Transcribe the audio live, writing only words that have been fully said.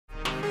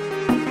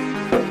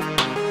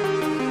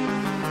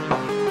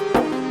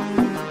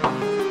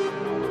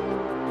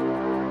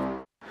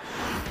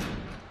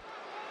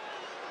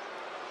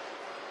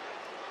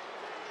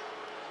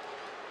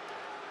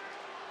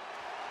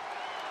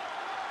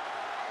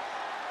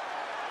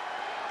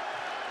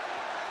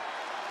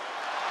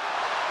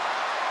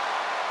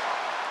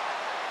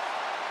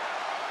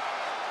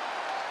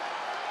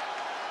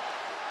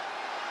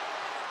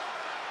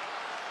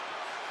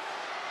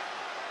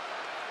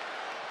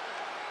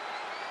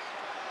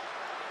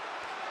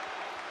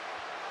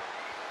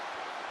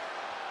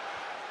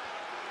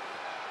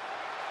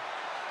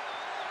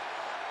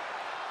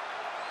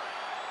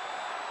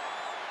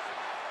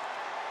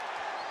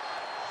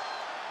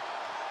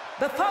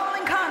The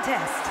following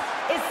contest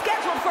is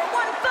scheduled for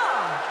one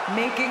fall,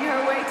 making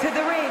her way to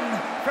the ring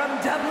from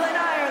Dublin,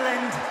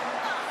 Ireland,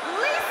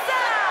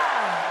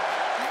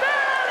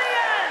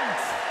 Valiant!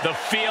 The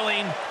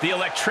feeling, the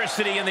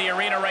electricity in the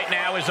arena right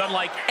now is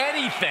unlike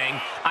anything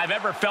I've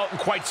ever felt in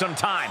quite some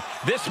time.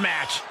 This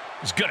match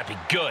is gonna be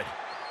good.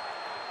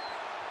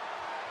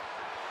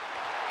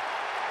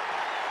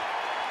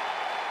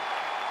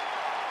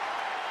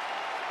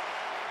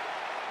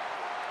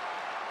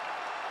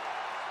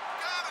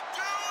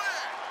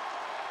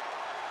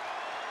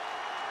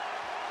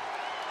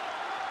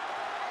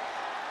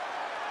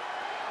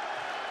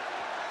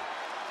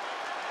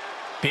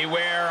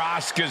 Beware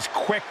Asuka's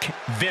quick,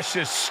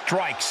 vicious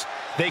strikes.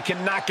 They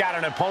can knock out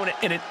an opponent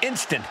in an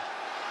instant.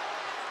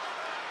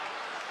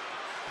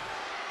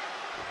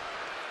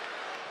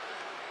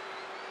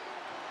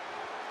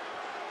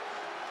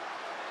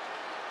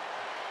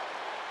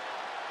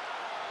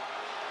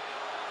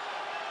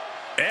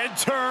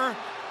 Enter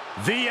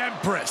the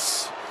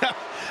Empress.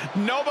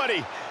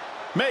 Nobody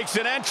makes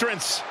an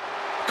entrance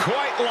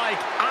quite like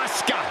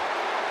Asuka.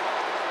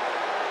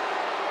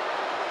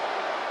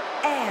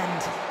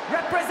 And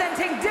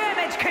representing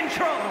Damage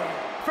Control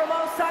from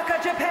Osaka,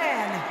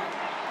 Japan,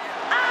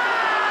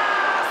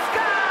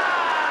 Asuka!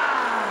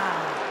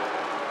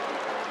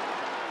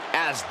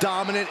 As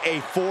dominant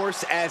a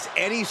force as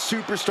any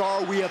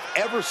superstar we have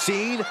ever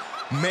seen,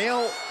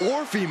 male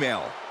or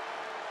female.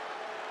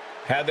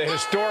 Had the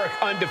historic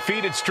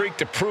undefeated streak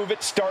to prove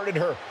it, started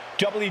her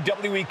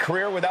WWE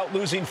career without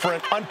losing for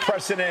an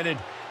unprecedented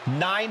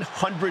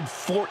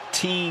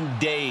 914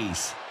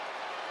 days.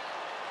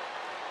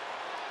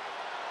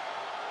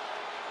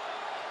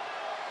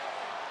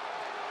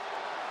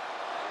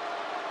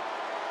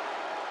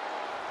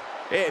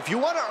 Hey, if you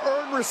want to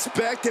earn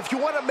respect, if you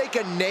want to make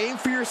a name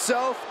for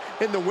yourself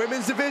in the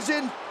women's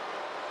division,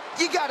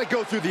 you got to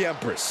go through the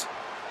Empress.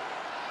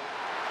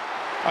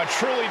 A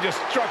truly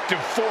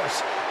destructive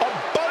force, a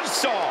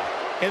buzzsaw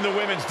in the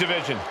women's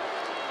division.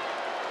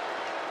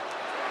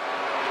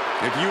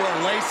 If you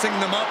are lacing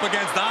them up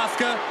against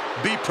Asuka,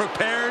 be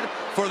prepared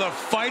for the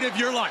fight of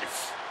your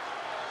life.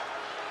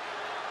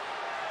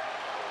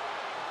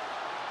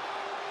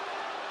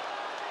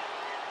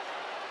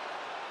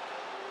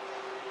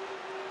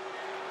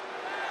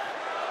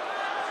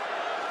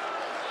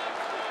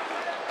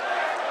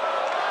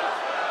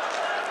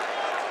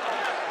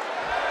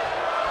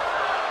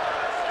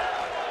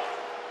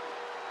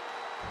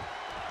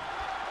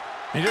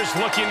 And just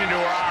looking into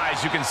her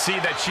eyes, you can see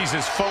that she's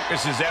as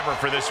focused as ever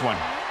for this one.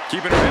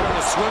 Keeping her head on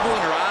the swivel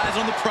and her eyes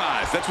on the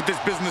prize. That's what this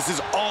business is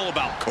all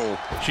about, Cole.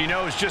 She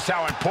knows just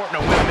how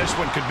important a win this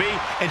one could be,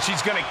 and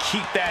she's going to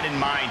keep that in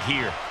mind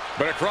here.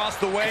 But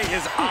across the way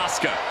is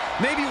Asuka,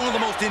 maybe one of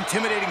the most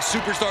intimidating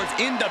superstars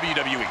in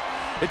WWE.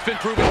 It's been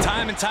proven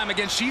time and time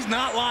again she's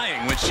not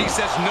lying when she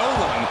says no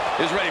one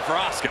is ready for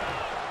Asuka.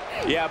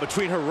 Yeah,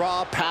 between her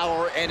raw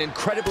power and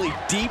incredibly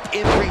deep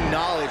in-ring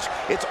knowledge,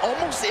 it's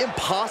almost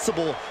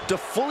impossible to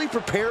fully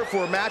prepare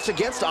for a match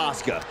against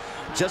Asuka.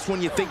 Just when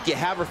you think you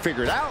have her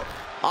figured out,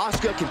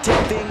 Asuka can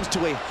take things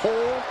to a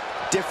whole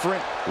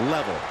different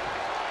level.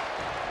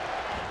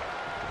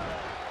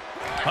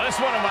 Well, this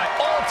is one of my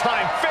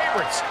all-time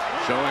favorites.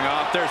 Showing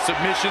off their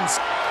submissions.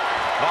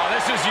 Oh,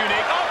 this is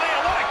unique. Oh,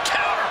 man, what a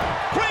counter.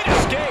 Great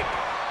escape.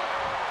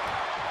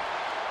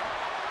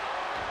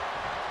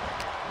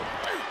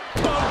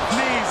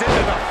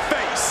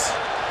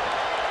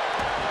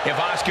 If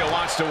Asuka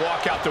wants to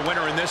walk out the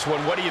winner in this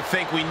one, what do you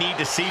think we need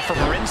to see from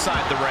her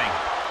inside the ring?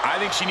 I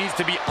think she needs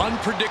to be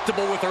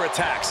unpredictable with her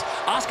attacks.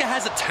 Asuka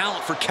has a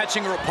talent for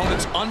catching her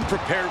opponents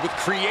unprepared with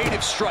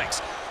creative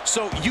strikes.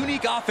 So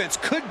unique offense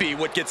could be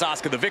what gets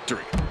Asuka the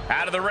victory.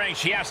 Out of the ring,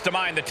 she has to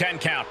mind the 10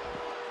 count.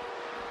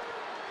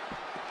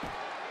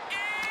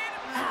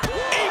 Able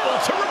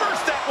to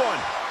reverse that one.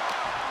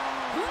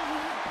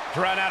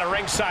 Thrown out of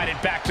ringside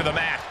and back to the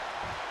mat.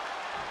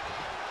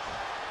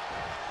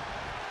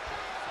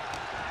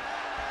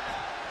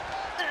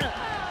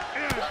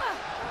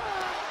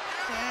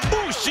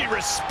 She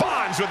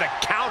responds with a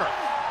counter.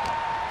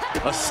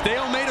 A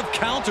stalemate of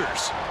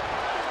counters.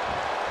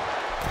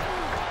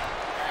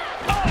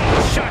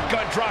 Oh,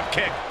 shotgun drop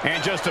kick.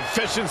 And just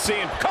efficiency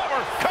and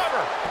cover.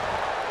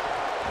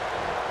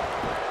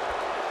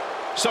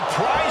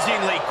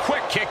 Surprisingly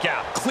quick kick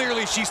out.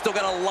 Clearly, she's still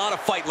got a lot of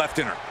fight left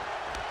in her.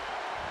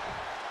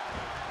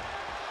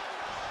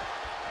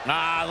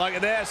 Ah, look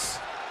at this.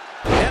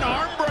 An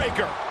arm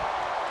breaker.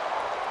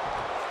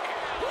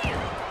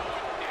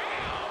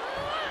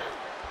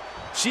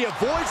 She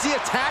avoids the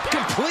attack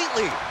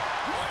completely.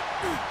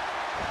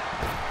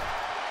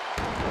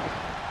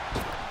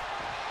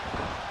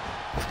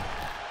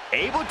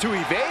 Able to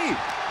evade.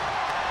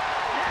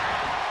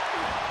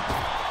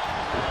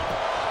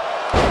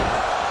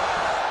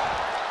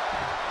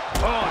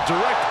 Oh,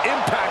 direct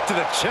impact to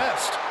the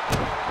chest.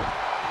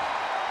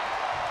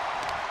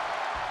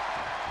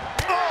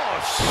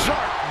 Oh,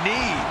 sharp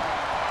knee.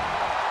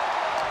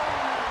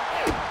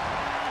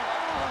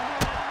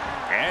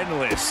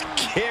 Endless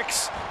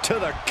kicks to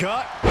the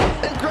gut.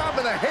 And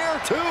grabbing the hair,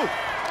 too.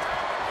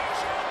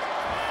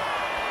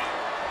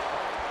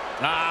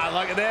 Ah,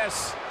 look at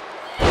this.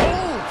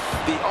 Oh,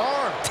 the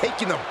arm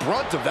taking the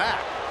brunt of that.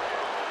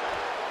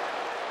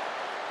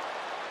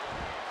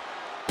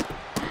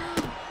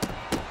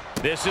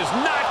 This is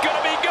not going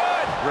to be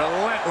good.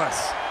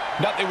 Relentless.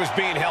 Nothing was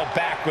being held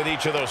back with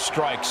each of those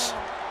strikes.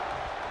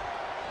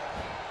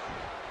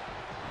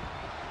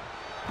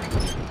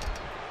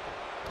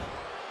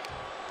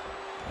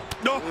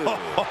 No.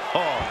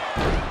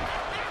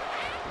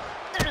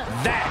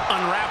 That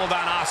unraveled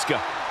on Asuka.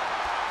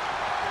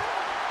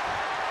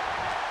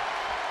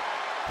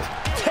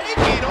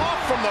 Taking off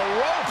from the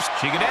ropes.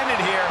 She could end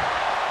it here.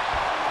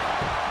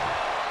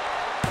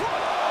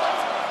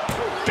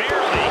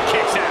 Barely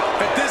kicks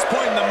out. At this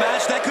point in the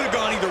match, that could have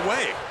gone either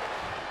way.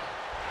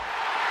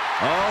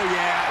 Oh,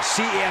 yeah,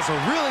 she is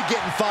really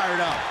getting fired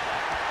up.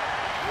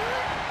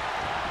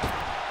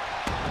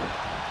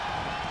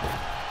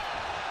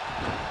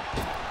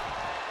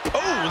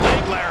 Oh,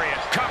 leg lariat.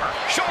 Cover.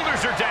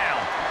 Shoulders are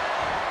down.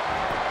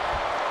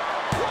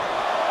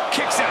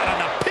 Kicks out on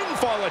the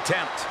pinfall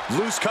attempt.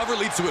 Loose cover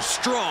leads to a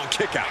strong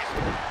kick out.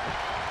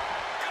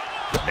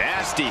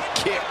 Nasty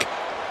kick.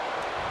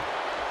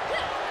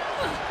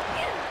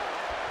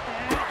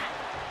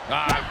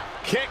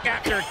 Kick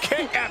after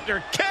kick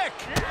after kick.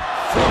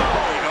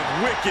 Flurry of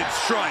wicked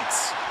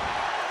strikes.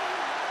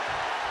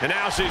 And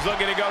now she's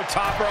looking to go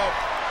top rope.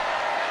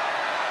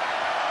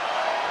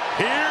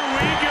 Here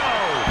we go.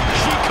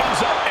 She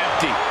comes up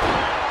empty.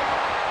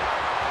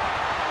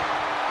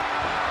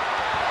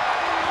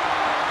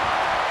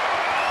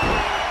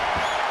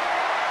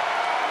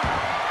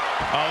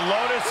 A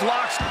Lotus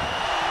locks.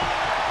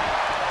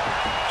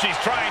 She's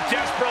trying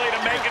desperately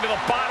to make it to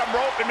the bottom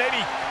rope and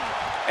maybe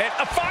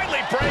finally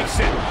breaks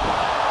it.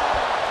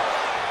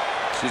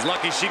 She's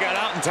lucky she got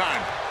out in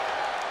time.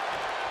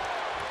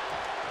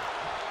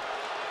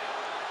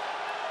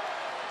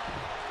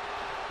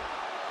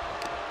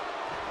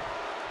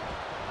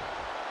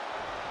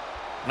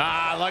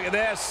 Ah, look at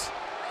this.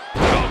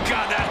 Oh,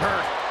 God, that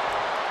hurt.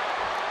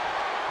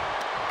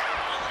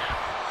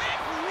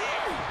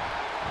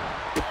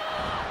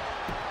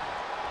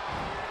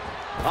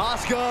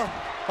 Asuka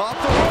off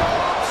the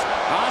ropes.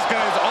 Asuka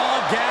is all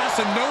gas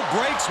and no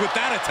brakes with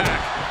that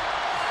attack.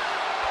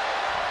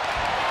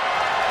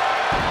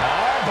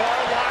 Armbar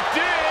locked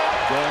in.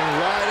 Going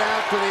right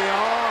after the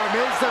arm.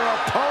 Is their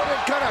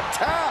opponent gonna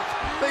tap?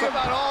 Think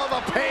about all the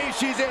pain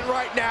she's in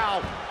right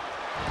now.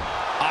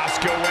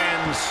 Asuka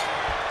wins.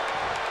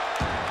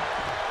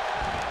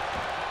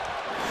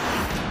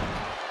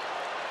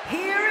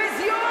 Here is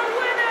your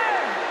winner,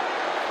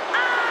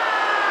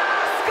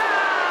 Asuka!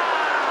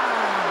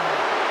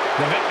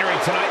 The victory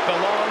tonight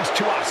belongs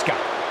to Asuka.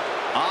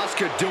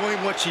 Asuka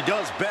doing what she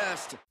does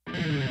best.